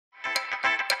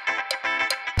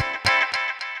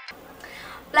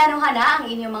Planuhan na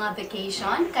ang inyong mga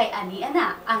vacation kay ania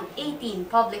na ang 18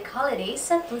 public holidays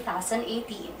sa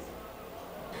 2018.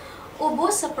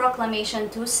 Ubos sa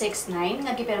Proclamation 269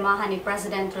 nga gipirmahan ni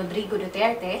President Rodrigo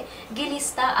Duterte,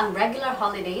 gilista ang regular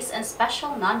holidays and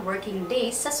special non-working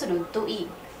days sa sunod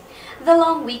tuig. The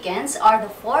long weekends are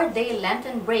the 4-day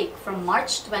Lenten break from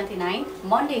March 29,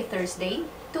 Monday-Thursday,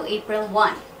 to April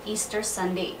 1, Easter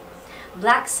Sunday.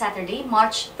 Black Saturday,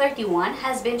 March 31,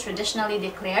 has been traditionally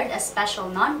declared a special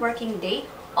non-working day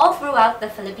all throughout the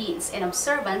Philippines in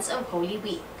observance of Holy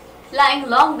Week.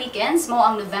 Laing long weekends mo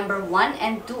ang November 1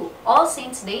 and 2, All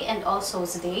Saints Day and All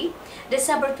Souls Day,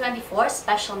 December 24,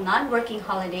 special non-working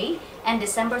holiday, and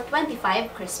December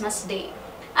 25, Christmas Day.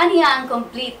 Aniya ang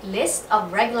complete list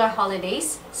of regular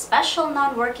holidays, special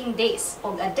non-working days,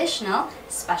 o additional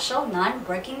special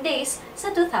non-working days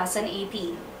sa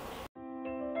 2018.